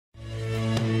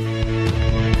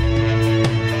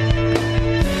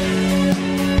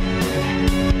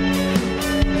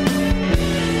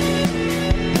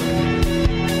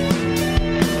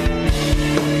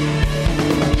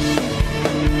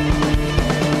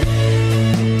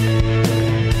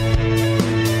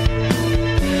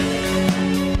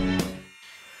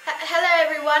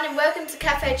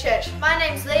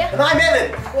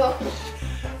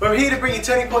we're here to bring you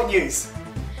Turning Point news.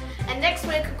 And next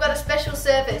week we've got a special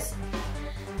service.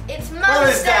 It's Mother's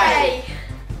Mother's Day. Day!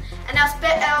 And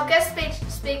our guest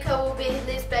speaker will be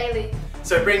Liz Bailey.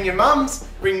 So bring your mums,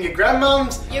 bring your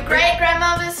grandmums. Your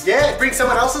great-grandmothers. Yeah, bring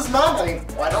someone else's mum. I mean,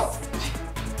 why not?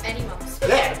 Any mums.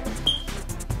 Yeah.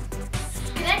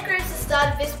 Connect groups have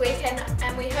started this weekend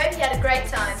and we hope you had a great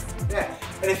time. Yeah.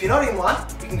 And if you're not in one,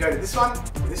 you can go to this one,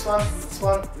 this one, this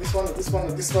one, this one, this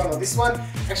one, this one, or this one.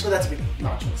 Actually, that's a bit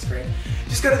much on the screen.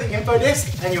 Just go to the info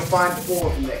desk and you'll find all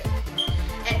of them there.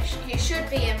 And you should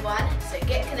be in one, so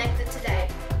get connected today.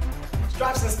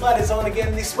 Stripes and Splatters on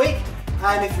again this week.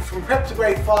 And if you're from prep to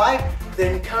grade 5,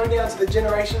 then come down to the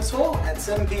Generations Hall at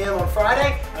 7 PM on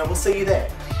Friday and we'll see you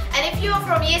there. And if you're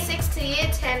from year 6 to year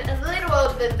 10 and a little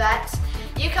older than that,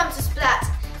 you come to Splat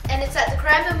and it's at the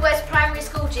Cranbourne West Primary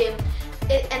School gym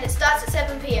and it starts at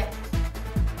 7 PM.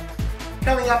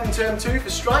 Coming up in term 2 for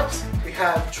Stripes, we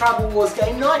have Tribal Wars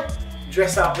game night.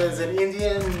 Dress up as an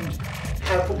Indian,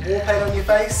 have a put war paint on your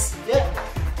face, yeah.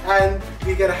 And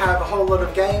you're going to have a whole lot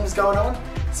of games going on.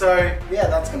 So yeah,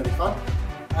 that's going to be fun.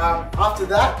 After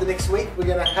that, the next week, we're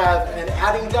going to have an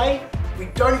outing day. We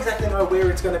don't exactly know where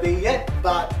it's going to be yet,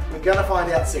 but we're going to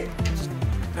find out soon.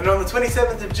 And on the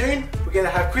 27th of June, we're going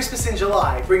to have Christmas in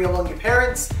July. Bring along your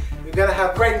parents. We're going to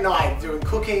have a great night doing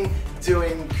cooking,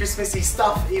 doing Christmassy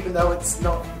stuff, even though it's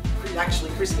not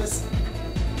actually Christmas.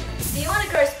 Do you want to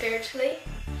grow spiritually?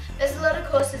 There's a lot of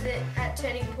courses at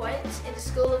Turning Point in the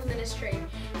School of Ministry.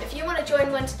 If you want to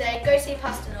join one today, go see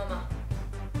Pastor Norma.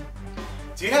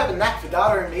 Do you have a knack for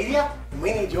data and media? And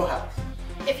we need your help.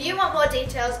 If you want more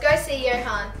details, go see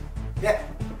Johan. Yeah,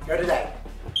 go today.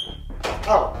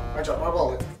 Oh, I dropped my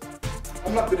wallet.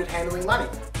 I'm not good at handling money.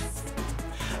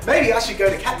 Maybe I should go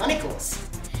to Cat Money course.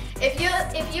 If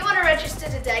you want to register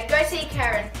today, go see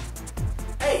Karen.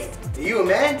 Hey, are you a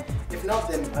man? If not,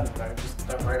 then I don't know, just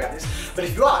don't worry about this. But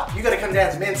if you are, you got to come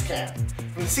down to men's camp.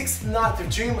 From the 6th to the 9th of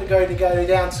June, we're going to go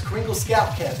down to Kringle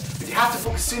Scout Camp. But you have to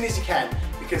book as soon as you can,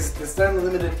 because there's no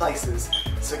limited places.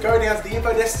 So go down to the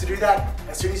info desk to do that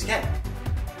as soon as you can.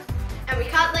 And we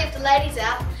can't leave the ladies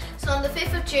out. So on the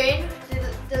 5th of June,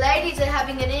 the ladies are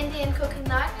having an Indian cooking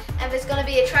night and there's going to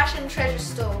be a trash and treasure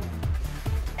stall.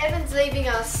 Evan's leaving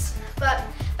us, but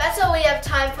that's all we have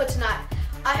time for tonight.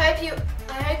 I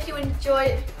hope you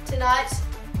enjoy tonight.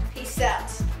 Peace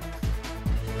out.